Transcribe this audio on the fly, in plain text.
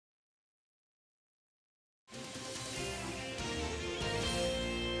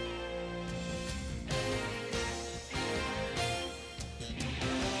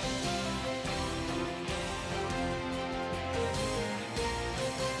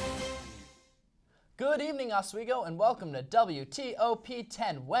Good evening, Oswego, and welcome to WTOP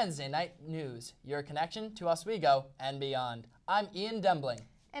 10 Wednesday Night News, your connection to Oswego and beyond. I'm Ian Dembling.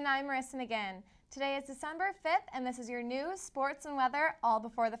 And I'm Marissa McGinn. Today is December 5th, and this is your news, sports, and weather, all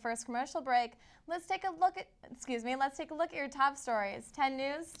before the first commercial break. Let's take a look at your top stories. 10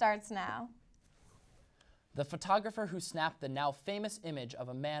 News starts now. The photographer who snapped the now famous image of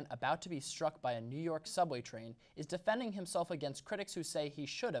a man about to be struck by a New York subway train is defending himself against critics who say he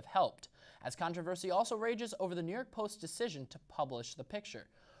should have helped, as controversy also rages over the New York Post's decision to publish the picture.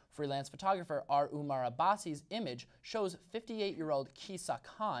 Freelance photographer R. Umar Abbasi's image shows 58-year-old Kisa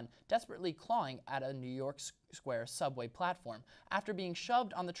Khan desperately clawing at a New York Square subway platform after being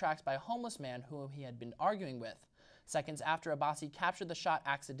shoved on the tracks by a homeless man whom he had been arguing with. Seconds after Abbasi captured the shot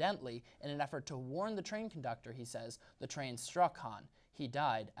accidentally in an effort to warn the train conductor, he says, the train struck Khan. He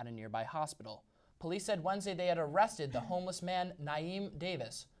died at a nearby hospital. Police said Wednesday they had arrested the homeless man Naeem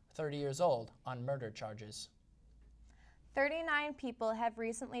Davis, 30 years old, on murder charges. 39 people have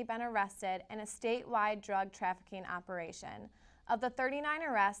recently been arrested in a statewide drug trafficking operation. Of the 39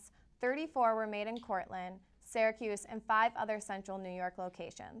 arrests, 34 were made in Cortland, Syracuse, and 5 other central New York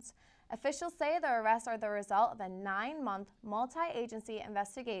locations. Officials say the arrests are the result of a 9-month multi-agency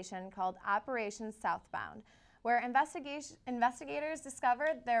investigation called Operation Southbound, where investigators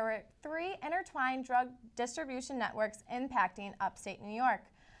discovered there were 3 intertwined drug distribution networks impacting upstate New York.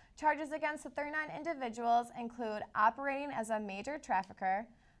 Charges against the 39 individuals include operating as a major trafficker,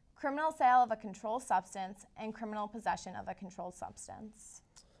 criminal sale of a controlled substance, and criminal possession of a controlled substance.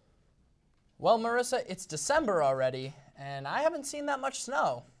 Well, Marissa, it's December already, and I haven't seen that much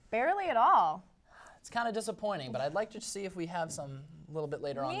snow. Barely at all. It's kind of disappointing, but I'd like to see if we have some a little bit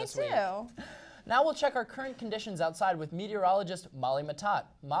later on this week. Me too. Now we'll check our current conditions outside with meteorologist Molly Matat.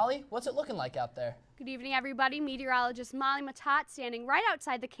 Molly, what's it looking like out there? Good evening, everybody. Meteorologist Molly Matat standing right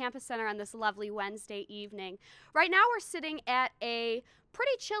outside the campus center on this lovely Wednesday evening. Right now we're sitting at a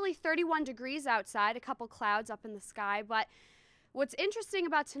pretty chilly 31 degrees outside, a couple clouds up in the sky, but what's interesting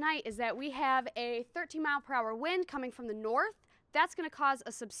about tonight is that we have a 13-mile-per-hour wind coming from the north. That's going to cause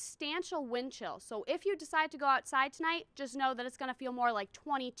a substantial wind chill. So if you decide to go outside tonight, just know that it's going to feel more like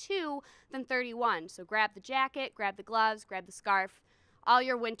 22 than 31. So grab the jacket, grab the gloves, grab the scarf, all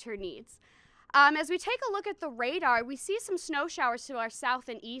your winter needs. As we take a look at the radar, we see some snow showers to our south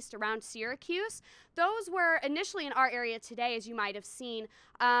and east around Syracuse. Those were initially in our area today, as you might have seen.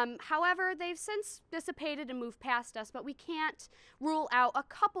 However, they've since dissipated and moved past us, but we can't rule out a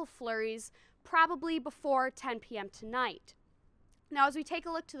couple flurries probably before 10 p.m. tonight. Now, as we take a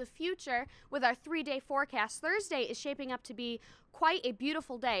look to the future with our 3-day forecast, Thursday is shaping up to be quite a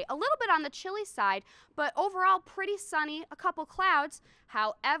beautiful day. A little bit on the chilly side, but overall pretty sunny, a couple clouds.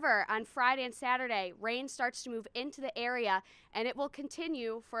 However, on Friday and Saturday, rain starts to move into the area, and it will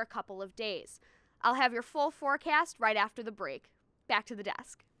continue for a couple of days. I'll have your full forecast right after the break. Back to the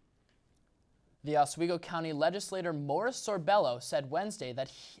desk. The Oswego County legislator Morris Sorbello said Wednesday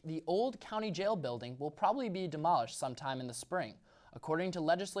that the old county jail building will probably be demolished sometime in the spring, according to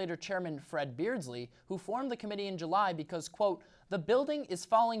legislator chairman Fred Beardsley, who formed the committee in July because, quote, the building is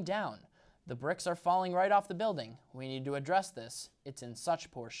falling down. The bricks are falling right off the building. We need to address this. It's in such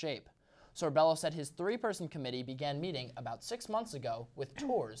poor shape. Sorbello said his 3-person committee began meeting about 6 months ago with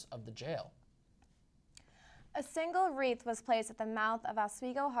tours of the jail. A single wreath was placed at the mouth of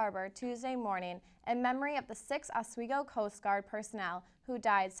Oswego Harbor Tuesday morning in memory of the 6 Oswego Coast Guard personnel who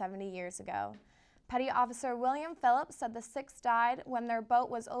died 70 years ago. Petty Officer William Phillips said the 6 died when their boat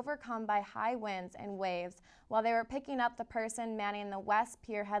was overcome by high winds and waves while they were picking up the person manning the West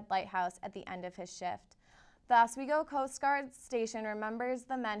Pierhead Lighthouse at the end of his shift. The Oswego Coast Guard Station remembers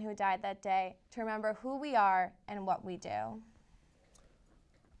the men who died that day to remember who we are and what we do.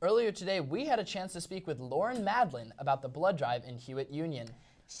 Earlier today, we had a chance to speak with Lauren Madlin about the blood drive in Hewitt Union.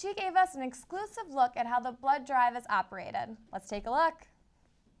 She gave us an exclusive look at how the blood drive is operated. Let's take a look.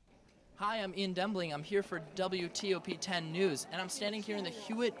 Hi, I'm Ian Dembling. I'm here for WTOP 10 News, and I'm standing here in the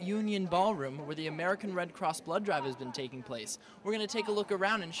Hewitt Union Ballroom where the American Red Cross blood drive has been taking place. We're going to take a look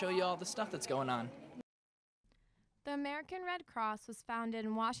around and show you all the stuff that's going on. The American Red Cross was founded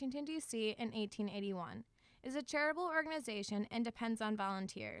in Washington, D.C. in 1881. It is a charitable organization and depends on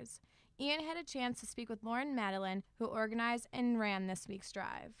volunteers. Ian had a chance to speak with Lauren Madeline, who organized and ran this week's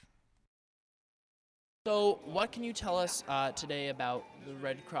drive. So what can you tell us today about the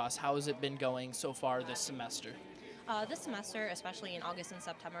Red Cross? How has it been going so far this semester? This semester, especially in August and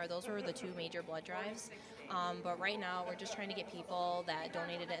September, those were the 2 major blood drives. But right now, we're just trying to get people that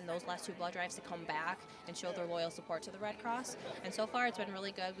donated it in those last 2 blood drives to come back and show their loyal support to the Red Cross. And so far, it's been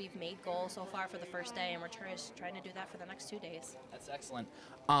really good. We've made goals so far for the first day, and we're trying to do that for the next 2 days. That's excellent.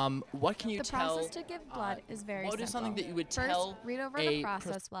 What can you The tell? process to give blood is very what simple. is something that you would First, tell read over the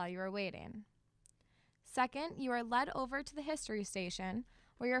process while you are waiting. Second, you are led over to the history station,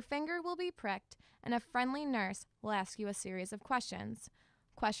 where your finger will be pricked and a friendly nurse will ask you a series of questions.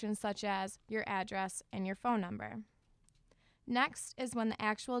 Questions such as your address and your phone number. Next is when the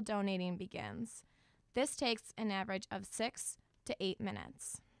actual donating begins. This takes an average of 6 to 8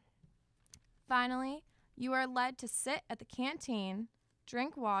 minutes. Finally, you are led to sit at the canteen,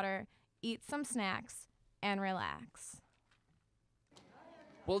 drink water, eat some snacks, and relax.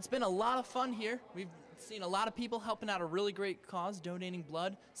 Well, it's been a lot of fun here. We've seen a lot of people helping out a really great cause, donating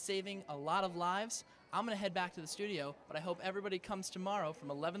blood, saving a lot of lives. I'm going to head back to the studio, but I hope everybody comes tomorrow from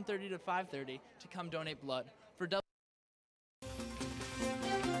 11:30 to 5:30 to come donate blood. For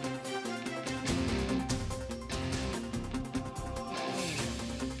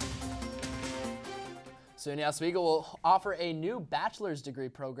SUNY Oswego will offer a new bachelor's degree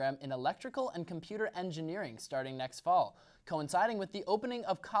program in electrical and computer engineering starting next fall, coinciding with the opening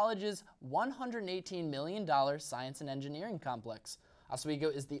of college's $118 million science and engineering complex. Oswego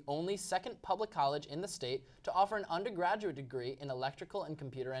is the only second public college in the state to offer an undergraduate degree in electrical and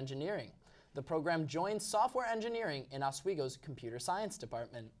computer engineering. The program joins software engineering in Oswego's computer science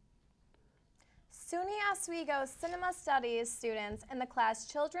department. SUNY Oswego Cinema Studies students in the class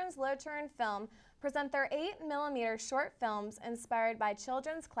Children's Literature and Film present their 8mm short films inspired by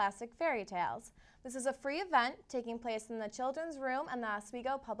children's classic fairy tales. This is a free event taking place in the Children's Room in the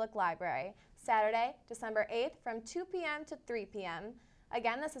Oswego Public Library, Saturday, December 8th from 2 p.m. to 3 p.m.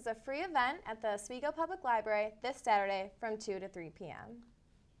 Again, this is a free event at the Oswego Public Library this Saturday from 2 to 3 p.m.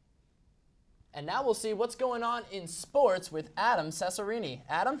 And now we'll see what's going on in sports with Adam Cesarini.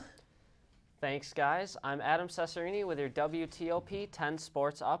 Adam? Thanks, guys. I'm Adam Cesarini with your WTOP 10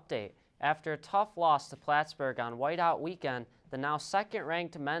 Sports Update. After a tough loss to Plattsburgh on Whiteout weekend, the now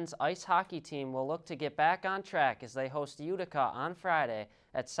second-ranked men's ice hockey team will look to get back on track as they host Utica on Friday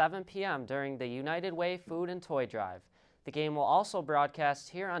at 7 p.m. during the United Way Food and Toy Drive. The game will also broadcast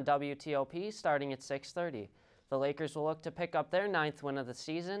here on WTOP starting at 6:30. The Lakers will look to pick up their 9th win of the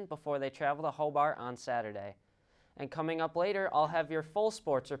season before they travel to Hobart on Saturday. And coming up later, I'll have your full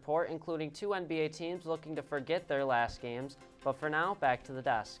sports report, including 2 NBA teams looking to forget their last games. But for now, back to the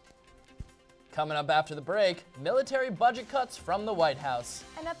desk. Coming up after the break, military budget cuts from the White House.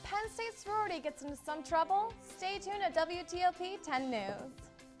 And a Penn State sorority gets into some trouble? Stay tuned at WTOP 10 News.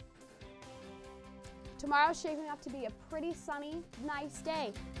 Tomorrow's shaping up to be a pretty sunny, nice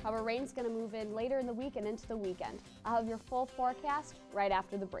day. However, rain's going to move in later in the week and into the weekend. I'll have your full forecast right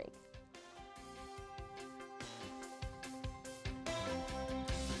after the break.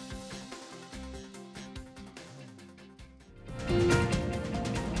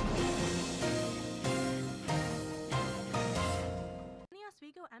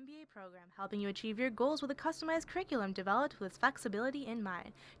 MBA program, helping you achieve your goals with a customized curriculum developed with flexibility in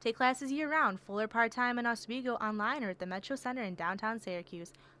mind. Take classes year-round, full or part-time in Oswego, online or at the Metro Center in downtown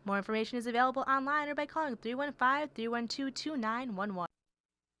Syracuse. More information is available online or by calling 315-312-2911.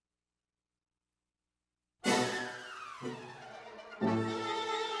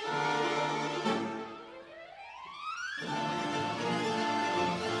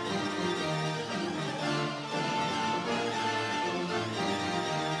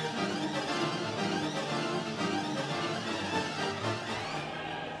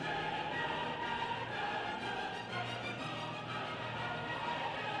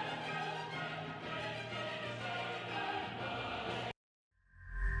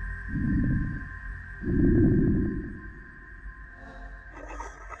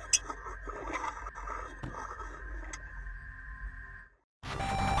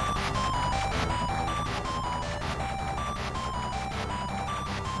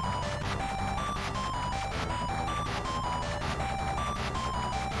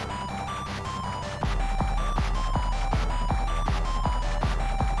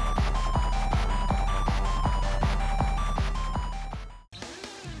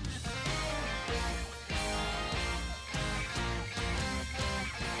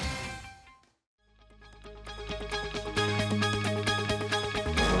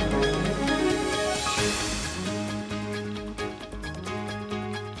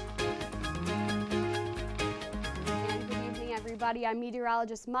 I'm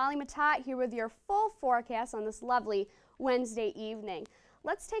meteorologist Molly Matat here with your full forecast on this lovely Wednesday evening.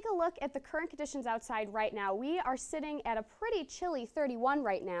 Let's take a look at the current conditions outside right now. We are sitting at a pretty chilly 31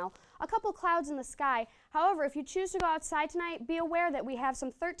 right now. A couple clouds in the sky. However, if you choose to go outside tonight, be aware that we have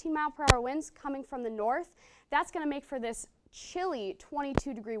some 13-mile-per-hour winds coming from the north. That's going to make for this chilly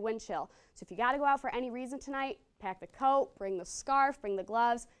 22-degree wind chill. So if you got to go out for any reason tonight, pack the coat, bring the scarf, bring the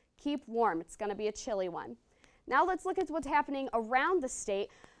gloves, keep warm. It's going to be a chilly one. Now let's look at what's happening around the state.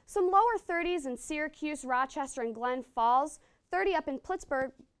 Some lower 30s in Syracuse, Rochester, and Glen Falls. 30 up in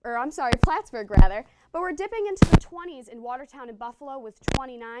Plattsburgh rather, but we're dipping into the 20s in Watertown and Buffalo with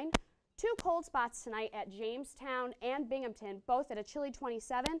 29. Two cold spots tonight at Jamestown and Binghamton, both at a chilly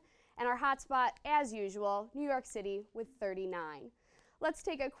 27, and our hot spot, as usual, New York City with 39. Let's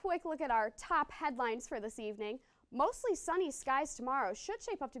take a quick look at our top headlines for this evening. Mostly sunny skies tomorrow. Should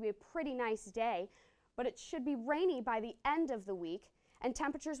shape up to be a pretty nice day, but it should be rainy by the end of the week, and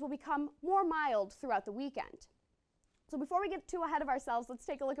temperatures will become more mild throughout the weekend. So before we get too ahead of ourselves, let's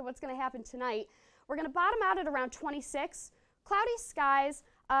take a look at what's going to happen tonight. We're going to bottom out at around 26, cloudy skies,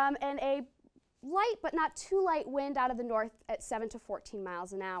 and a light but not too light wind out of the north at 7 to 14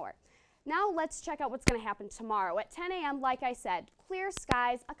 miles an hour. Now let's check out what's going to happen tomorrow. At 10 a.m., like I said, clear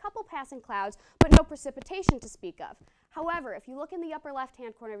skies, a couple passing clouds, but no precipitation to speak of. However, if you look in the upper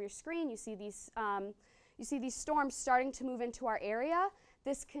left-hand corner of your screen, you see these storms starting to move into our area.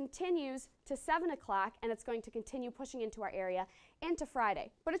 This continues to 7 o'clock, and it's going to continue pushing into our area into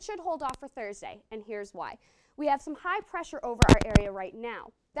Friday. But it should hold off for Thursday, and here's why. We have some high pressure over our area right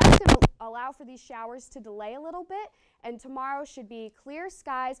now. That's going to allow for these showers to delay a little bit, and tomorrow should be clear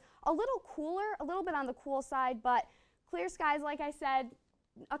skies, a little cooler, a little bit on the cool side, but clear skies, like I said,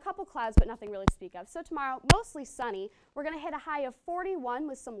 a couple clouds, but nothing really to speak of. So tomorrow, mostly sunny. We're going to hit a high of 41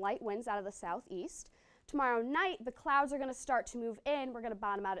 with some light winds out of the southeast. Tomorrow night, the clouds are going to start to move in. We're going to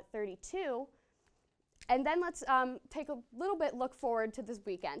bottom out at 32. And then let's take a little bit look forward to this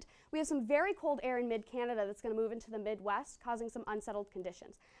weekend. We have some very cold air in mid-Canada that's going to move into the Midwest, causing some unsettled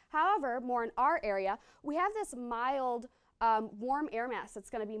conditions. However, more in our area, we have this mild warm air mass that's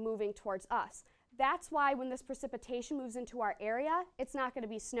going to be moving towards us. That's why when this precipitation moves into our area, it's not going to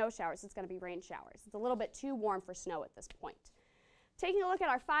be snow showers, it's going to be rain showers. It's a little bit too warm for snow at this point. Taking a look at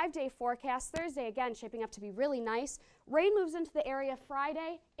our 5-day forecast, Thursday again shaping up to be really nice. Rain moves into the area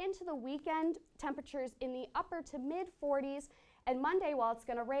Friday, into the weekend, temperatures in the upper to mid 40s, and Monday while it's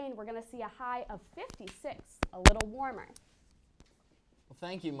going to rain, we're going to see a high of 56, a little warmer. Well,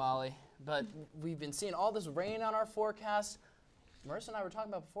 thank you, Molly. But we've been seeing all this rain on our forecast. Marissa and I were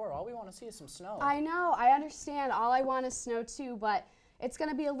talking about before, all we want to see is some snow. I know, I understand. All I want is snow too, but it's going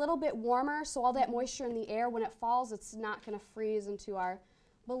to be a little bit warmer, so all that moisture in the air, when it falls, it's not going to freeze into our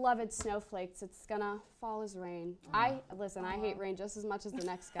beloved snowflakes. It's going to fall as rain. Listen, I hate rain just as much as the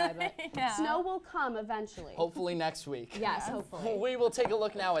next guy, but snow will come eventually. Hopefully next week. Yes, hopefully. We will take a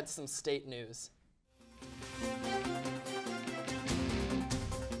look now at some state news.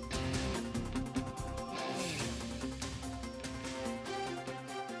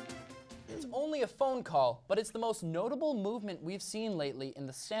 Only a phone call, but it's the most notable movement we've seen lately in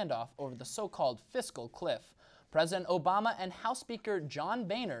the standoff over the so-called fiscal cliff. President Obama and House Speaker John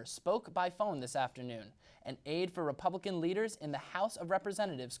Boehner spoke by phone this afternoon. An aide for Republican leaders in the House of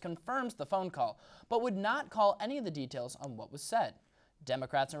Representatives confirms the phone call, but would not call any of the details on what was said.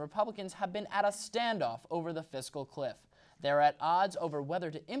 Democrats and Republicans have been at a standoff over the fiscal cliff. They're at odds over whether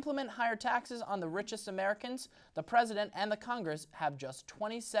to implement higher taxes on the richest Americans. The president and the Congress have just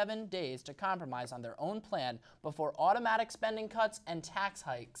 27 days to compromise on their own plan before automatic spending cuts and tax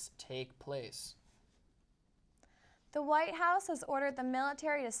hikes take place. The White House has ordered the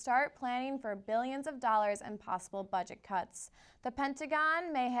military to start planning for billions of dollars in possible budget cuts. The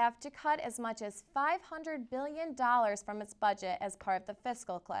Pentagon may have to cut as much as $500 billion from its budget as part of the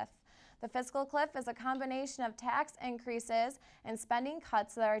fiscal cliff. The fiscal cliff is a combination of tax increases and spending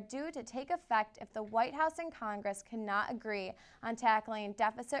cuts that are due to take effect if the White House and Congress cannot agree on tackling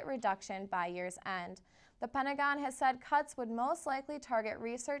deficit reduction by year's end. The Pentagon has said cuts would most likely target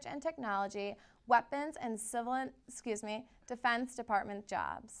research and technology, weapons, and Defense Department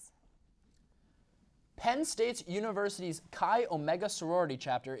jobs. Penn State University's Chi Omega sorority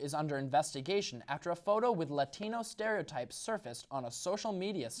chapter is under investigation after a photo with Latino stereotypes surfaced on a social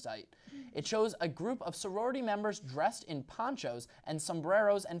media site. It shows a group of sorority members dressed in ponchos and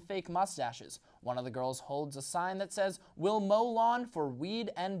sombreros and fake mustaches. One of the girls holds a sign that says, "We'll mow lawn for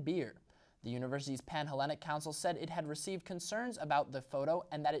weed and beer." The university's Pan-Hellenic Council said it had received concerns about the photo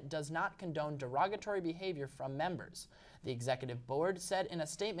and that it does not condone derogatory behavior from members. The executive board said in a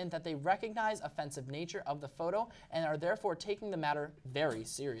statement that they recognize offensive nature of the photo and are therefore taking the matter very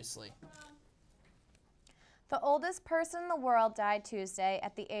seriously. The oldest person in the world died Tuesday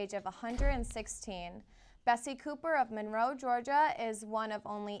at the age of 116. Bessie Cooper of Monroe, Georgia is one of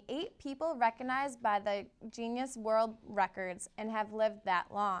only 8 people recognized by the Guinness World Records and have lived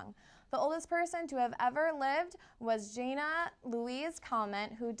that long. The oldest person to have ever lived was Gina Louise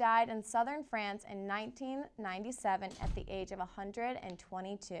Calment, who died in southern France in 1997 at the age of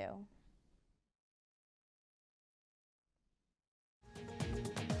 122.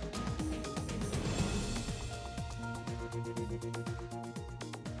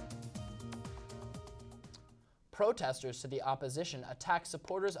 Protesters to the opposition attacked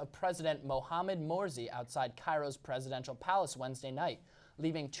supporters of President Mohamed Morsi outside Cairo's presidential palace Wednesday night,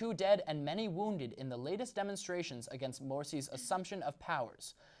 leaving 2 dead and many wounded in the latest demonstrations against Morsi's assumption of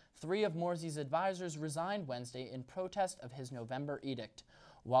powers. 3 of Morsi's advisors resigned Wednesday in protest of his November edict,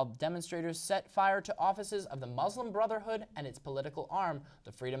 while demonstrators set fire to offices of the Muslim Brotherhood and its political arm,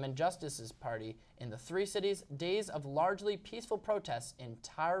 the Freedom and Justice Party, in the 3 cities. Days of largely peaceful protests in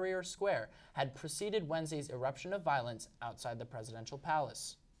Tahrir Square had preceded Wednesday's eruption of violence outside the presidential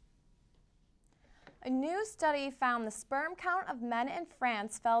palace. A new study found the sperm count of men in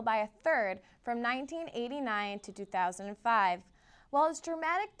France fell by 1/3 from 1989 to 2005. While its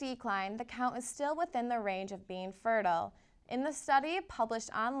dramatic decline, the count is still within the range of being fertile. In the study, published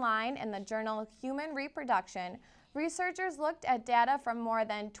online in the journal Human Reproduction, researchers looked at data from more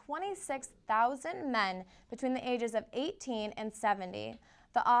than 26,000 men between the ages of 18 and 70.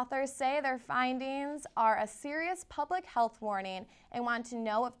 The authors say their findings are a serious public health warning and want to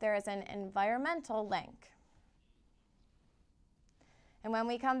know if there is an environmental link. And when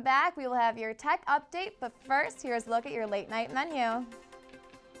we come back, we will have your tech update, but first, here's a look at your late night menu.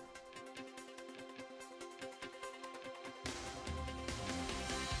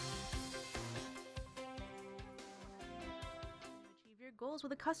 Goals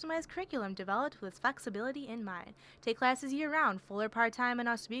with a customized curriculum developed with flexibility in mind. Take classes year-round, full or part-time in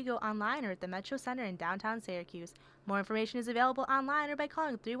Oswego, online or at the Metro Center in downtown Syracuse. More information is available online or by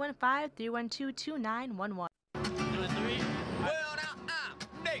calling 315-312-2911. Well, now I'm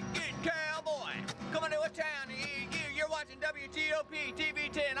Naked Cowboy, coming to a town near you. You're watching WTOP TV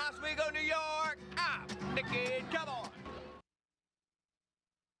 10, Oswego, New York. I'm Naked Cowboy.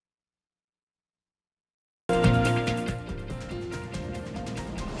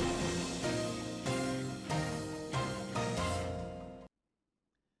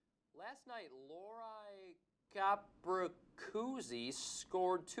 Last night, Lori Capricuzzi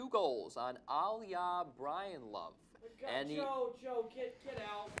scored 2 goals on Aliyah Brianlove. Joe, get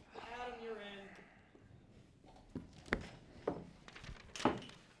out. Adam, you're in.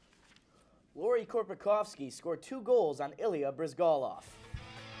 Lori Korpakovsky scored 2 goals on Ilya Brizgalov.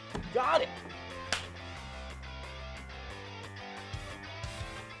 Got it!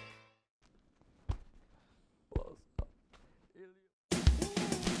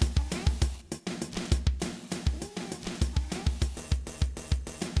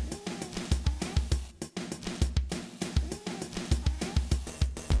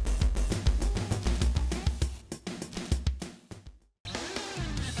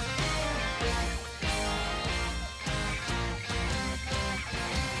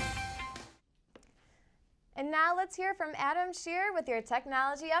 And now let's hear from Adam Shear with your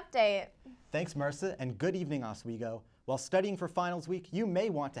technology update. Thanks, Marissa, and good evening, Oswego. While studying for finals week, you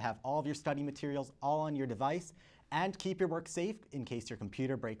may want to have all of your study materials all on your device and keep your work safe in case your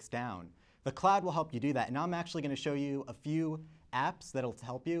computer breaks down. The cloud will help you do that, and I'm actually going to show you a few apps that'll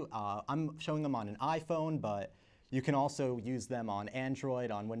help you. I'm showing them on an iPhone, but you can also use them on Android,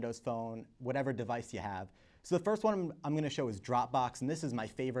 on Windows Phone, whatever device you have. So the first one I'm going to show is Dropbox, and this is my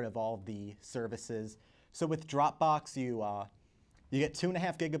favorite of all of the services. So with Dropbox, you get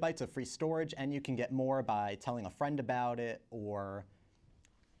 2.5 gigabytes of free storage, and you can get more by telling a friend about it or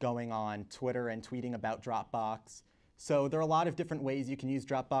going on Twitter and tweeting about Dropbox. So there are a lot of different ways you can use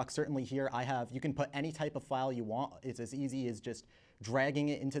Dropbox. Certainly here you can put any type of file you want. It's as easy as just dragging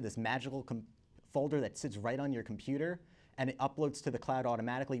it into this magical folder that sits right on your computer, and it uploads to the cloud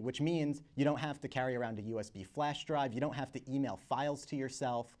automatically, which means you don't have to carry around a USB flash drive. You don't have to email files to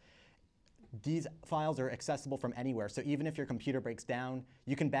yourself. These files are accessible from anywhere, so even if your computer breaks down,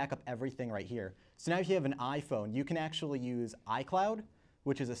 you can back up everything right here. So now if you have an iPhone, you can actually use iCloud,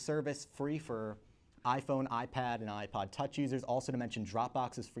 which is a service free for iPhone, iPad, and iPod Touch users. Also to mention,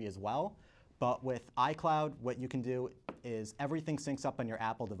 Dropbox is free as well. But with iCloud, what you can do is everything syncs up on your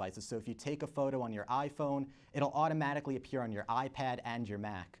Apple devices. So if you take a photo on your iPhone, it'll automatically appear on your iPad and your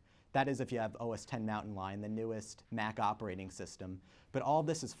Mac. That is if you have OS X Mountain Lion, the newest Mac operating system. But all of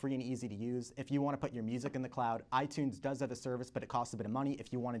this is free and easy to use. If you want to put your music in the cloud, iTunes does have a service, but it costs a bit of money.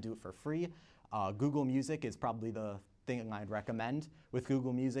 If you want to do it for free, Google Music is probably the thing I'd recommend. With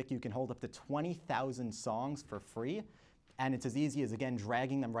Google Music, you can hold up to 20,000 songs for free. And it's as easy as, again,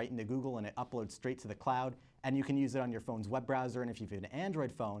 dragging them right into Google, and it uploads straight to the cloud. And you can use it on your phone's web browser. And if you have an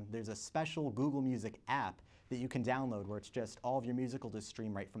Android phone, there's a special Google Music app that you can download where it's just all of your music will just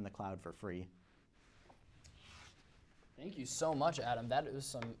stream right from the cloud for free. Thank you so much, Adam. That was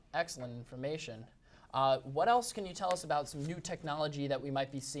some excellent information. What else can you tell us about some new technology that we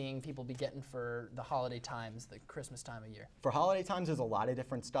might be seeing people be getting for the holiday times, the Christmas time of year? For holiday times, there's a lot of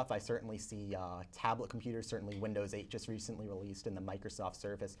different stuff. I certainly see tablet computers, certainly Windows 8 just recently released in the Microsoft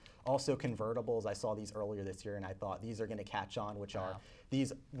Surface. Also convertibles, I saw these earlier this year and I thought these are going to catch on, which are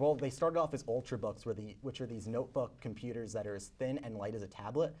these, well, they started off as Ultrabooks, which are these notebook computers that are as thin and light as a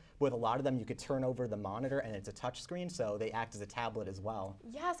tablet. With a lot of them, you could turn over the monitor and it's a touch screen, so they act as a tablet as well.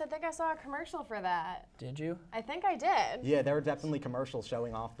 Yes, I think I saw a commercial for that. Did you? I think I did. Yeah, there were definitely commercials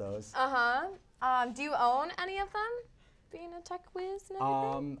showing off those. Do you own any of them? Being a tech whiz and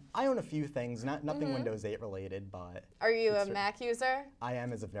everything? I own a few things, nothing Windows 8 related, but... Are you a Mac user? I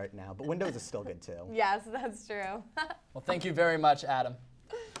am as of right now, but Windows is still good too. Yes, that's true. Well, thank you very much, Adam.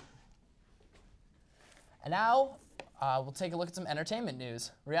 And now, we'll take a look at some entertainment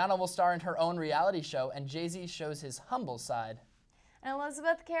news. Rihanna will star in her own reality show, and Jay-Z shows his humble side. And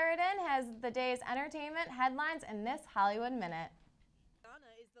Elizabeth Carradine has the day's entertainment headlines in this Hollywood Minute.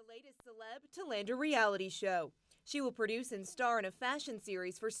 Rihanna is the latest celeb to land a reality show. She will produce and star in a fashion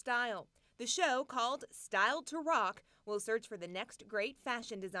series for Style. The show, called Style to Rock, will search for the next great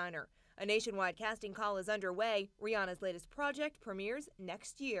fashion designer. A nationwide casting call is underway. Rihanna's latest project premieres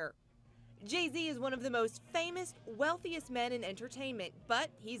next year. Jay-Z is one of the most famous, wealthiest men in entertainment,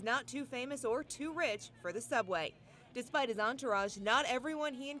 but he's not too famous or too rich for the subway. Despite his entourage, not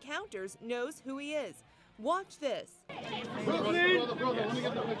everyone he encounters knows who he is. Watch this. Not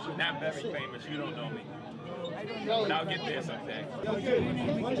very famous, you don't know me. But I'll get there someday.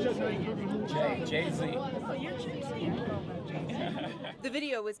 Jay-Z. The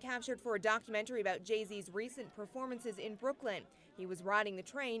video was captured for a documentary about Jay-Z's recent performances in Brooklyn. He was riding the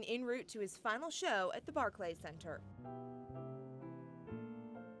train en route to his final show at the Barclays Center.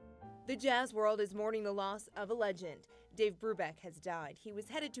 The jazz world is mourning the loss of a legend. Dave Brubeck has died. He was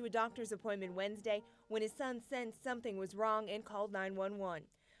headed to a doctor's appointment Wednesday when his son sensed something was wrong and called 911.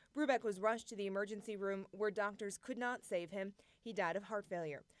 Brubeck was rushed to the emergency room where doctors could not save him. He died of heart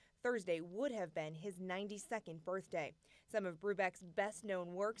failure. Thursday would have been his 92nd birthday. Some of Brubeck's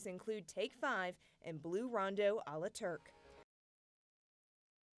best-known works include Take 5 and Blue Rondo a la Turk.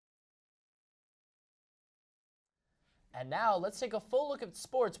 And now, let's take a full look at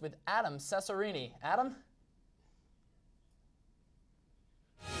sports with Adam Cesarini. Adam?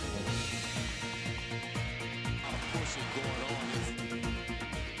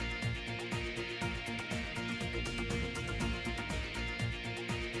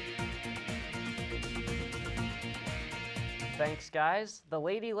 Thanks, guys. The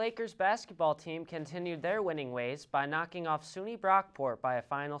Lady Lakers basketball team continued their winning ways by knocking off SUNY Brockport by a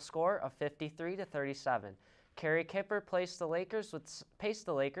final score of 53-37. Kerry Kipper paced the Lakers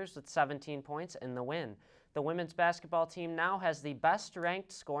with 17 points in the win. The women's basketball team now has the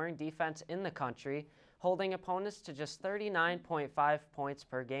best-ranked scoring defense in the country, holding opponents to just 39.5 points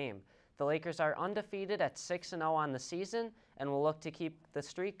per game. The Lakers are undefeated at 6-0 on the season and will look to keep the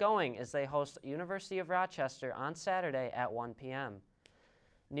streak going as they host University of Rochester on Saturday at 1 p.m.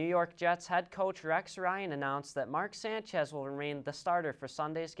 New York Jets head coach Rex Ryan announced that Mark Sanchez will remain the starter for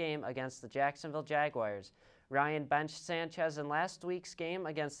Sunday's game against the Jacksonville Jaguars. Ryan benched Sanchez in last week's game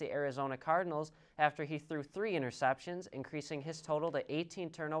against the Arizona Cardinals after he threw 3 interceptions, increasing his total to 18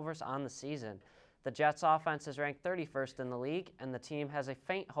 turnovers on the season. The Jets' offense is ranked 31st in the league, and the team has a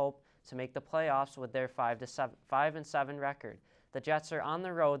faint hope to make the playoffs with their 5-7 record. The Jets are on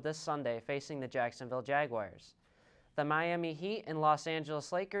the road this Sunday facing the Jacksonville Jaguars. The Miami Heat and Los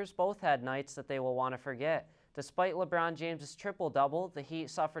Angeles Lakers both had nights that they will want to forget. Despite LeBron James' triple-double, the Heat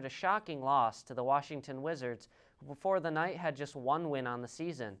suffered a shocking loss to the Washington Wizards, who before the night had just 1 win on the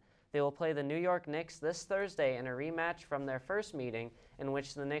season. They will play the New York Knicks this Thursday in a rematch from their first meeting, in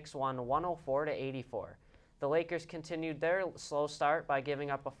which the Knicks won 104-84. The Lakers continued their slow start by giving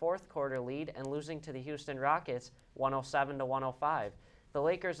up a fourth-quarter lead and losing to the Houston Rockets 107-105. The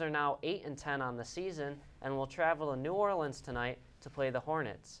Lakers are now 8-10 on the season and will travel to New Orleans tonight to play the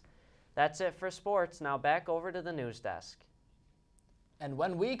Hornets. That's it for sports. Now back over to the news desk. And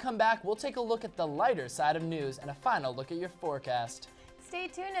when we come back, we'll take a look at the lighter side of news and a final look at your forecast. Stay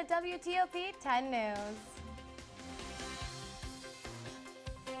tuned at WTOP 10 News.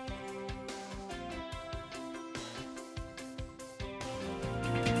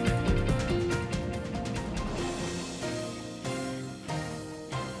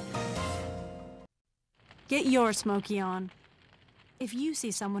 Get your Smokey on. If you see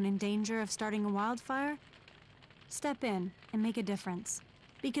someone in danger of starting a wildfire, step in and make a difference.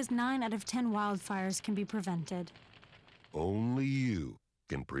 Because 9 out of 10 wildfires can be prevented. Only you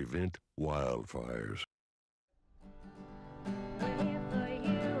can prevent wildfires.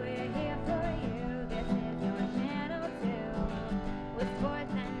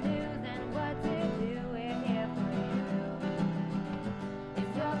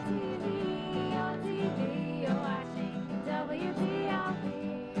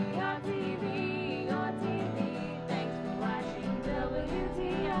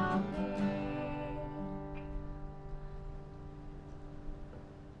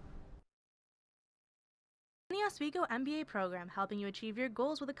 The Oswego MBA program, helping you achieve your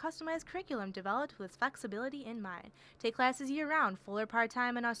goals with a customized curriculum developed with its flexibility in mind. Take classes year-round, full or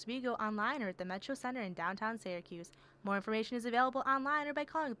part-time in Oswego, online or at the Metro Center in downtown Syracuse. More information is available online or by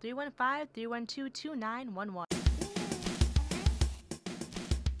calling 315-312-2911.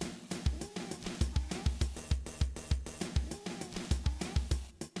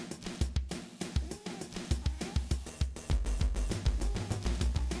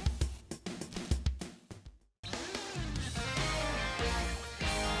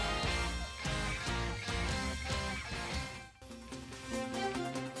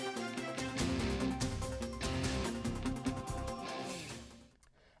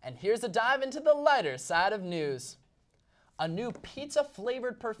 And here's a dive into the lighter side of news. A new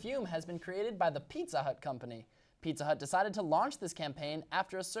pizza-flavored perfume has been created by the Pizza Hut company. Pizza Hut decided to launch this campaign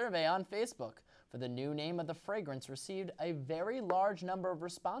after a survey on Facebook. For the new name of the fragrance received a very large number of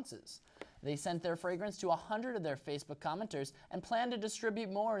responses. They sent their fragrance to 100 of their Facebook commenters and plan to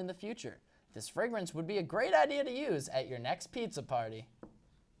distribute more in the future. This fragrance would be a great idea to use at your next pizza party.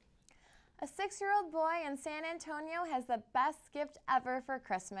 A 6-year-old boy in San Antonio has the best gift ever for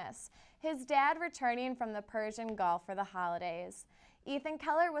Christmas. His dad returning from the Persian Gulf for the holidays. Ethan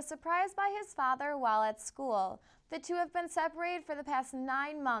Keller was surprised by his father while at school. The two have been separated for the past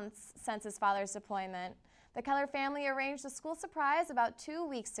 9 months since his father's deployment. The Keller family arranged a school surprise about 2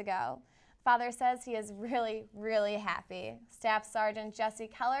 weeks ago. Father says he is really happy. Staff Sergeant Jesse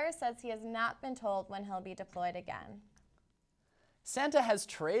Keller says he has not been told when he'll be deployed again. Santa has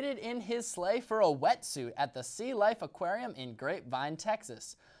traded in his sleigh for a wetsuit at the Sea Life Aquarium in Grapevine,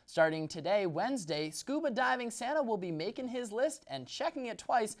 Texas. Starting today, Wednesday, scuba diving Santa will be making his list and checking it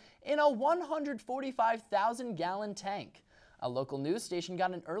twice in a 145,000-gallon tank. A local news station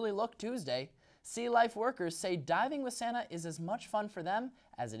got an early look Tuesday. Sea Life workers say diving with Santa is as much fun for them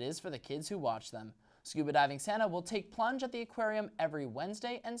as it is for the kids who watch them. Scuba diving Santa will take plunge at the aquarium every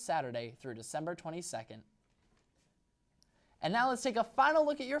Wednesday and Saturday through December 22nd. And now let's take a final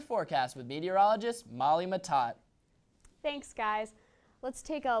look at your forecast with meteorologist Molly Matat. Thanks, guys. Let's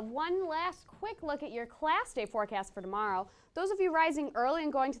take one last quick look at your class day forecast for tomorrow. Those of you rising early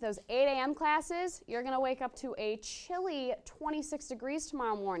and going to those 8 a.m. classes, you're going to wake up to a chilly 26 degrees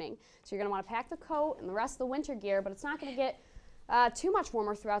tomorrow morning. So you're going to want to pack the coat and the rest of the winter gear, but it's not going to get too much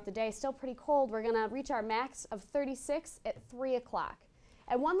warmer throughout the day. Still pretty cold. We're going to reach our max of 36 at 3 o'clock.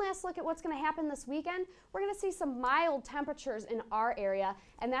 And one last look at what's going to happen this weekend. We're going to see some mild temperatures in our area,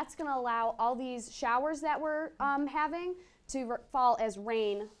 and that's going to allow all these showers that we're having to fall as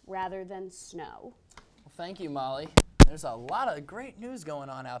rain rather than snow. Well, thank you, Molly. There's a lot of great news going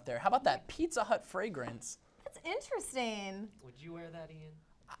on out there. How about that Pizza Hut fragrance? That's interesting. Would you wear that, Ian?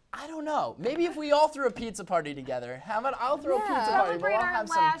 I don't know. Maybe if we all threw a pizza party together. How about I'll throw a pizza party, but I'll have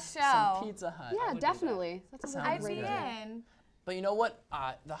some Pizza Hut. Yeah, definitely. That's a I'd be in. But you know what?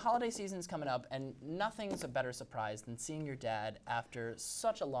 The holiday season's coming up, and nothing's a better surprise than seeing your dad after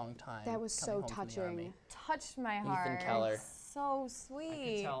such a long time. That was so touching. Touched my heart. Ethan Keller. So sweet.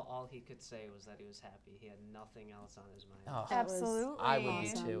 I could tell all he could say was that he was happy. He had nothing else on his mind. Oh, absolutely. I would be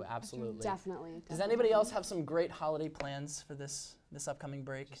too. Absolutely. Definitely. Does anybody else have some great holiday plans for this upcoming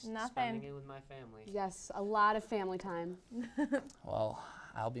break? Just spending it with my family. Yes, a lot of family time. Well,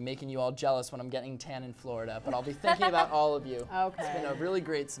 I'll be making you all jealous when I'm getting tan in Florida, but I'll be thinking about all of you. Okay. It's been a really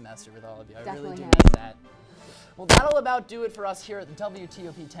great semester with all of you. I Definitely really do has. miss that. Well, that'll about do it for us here at the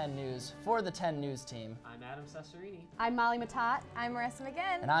WTOP 10 News. For the 10 News team, I'm Adam Cesarini. I'm Molly Matat. I'm Marissa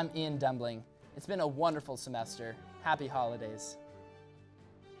McGinn. and I'm Ian Dembling. It's been a wonderful semester. Happy holidays.